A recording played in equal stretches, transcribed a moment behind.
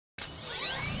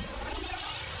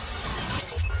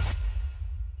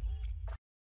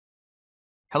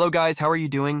Hello guys, how are you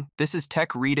doing? This is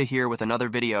Tech Rita here with another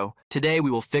video. Today we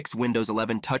will fix Windows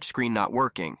 11 touchscreen not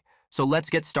working. So let's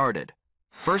get started.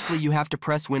 Firstly, you have to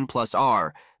press Win plus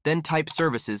R, then type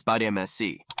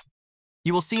services.msc.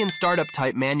 You will see in startup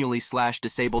type manually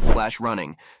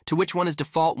 /disabled/running, to which one is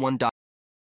default one.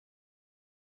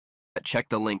 Check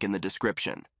the link in the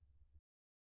description.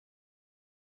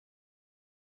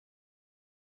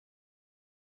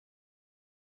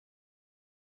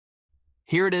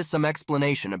 Here it is some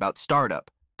explanation about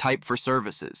startup, type for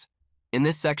services. In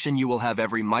this section, you will have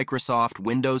every Microsoft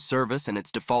Windows service and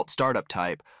its default startup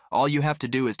type. All you have to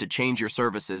do is to change your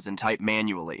services and type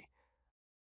manually.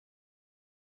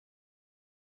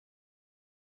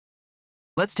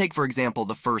 Let's take, for example,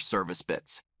 the first service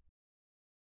bits.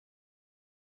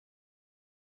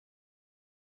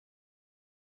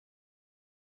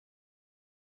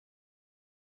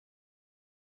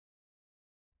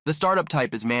 The startup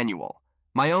type is manual.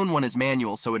 My own one is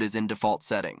manual, so it is in default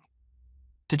setting.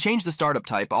 To change the startup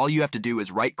type, all you have to do is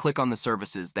right-click on the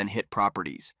services, then hit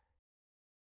Properties.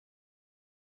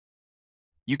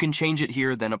 You can change it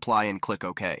here, then apply and click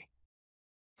OK.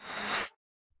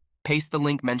 Paste the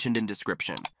link mentioned in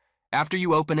description. After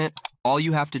you open it, all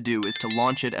you have to do is to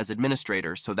launch it as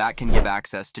administrator so that can give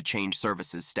access to change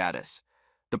services status.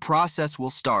 The process will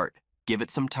start, give it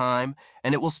some time,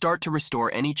 and it will start to restore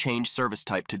any changed service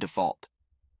type to default.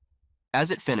 As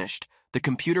it finished, the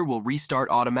computer will restart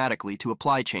automatically to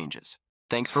apply changes.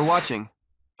 Thanks for watching.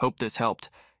 Hope this helped.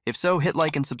 If so, hit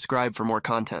like and subscribe for more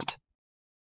content.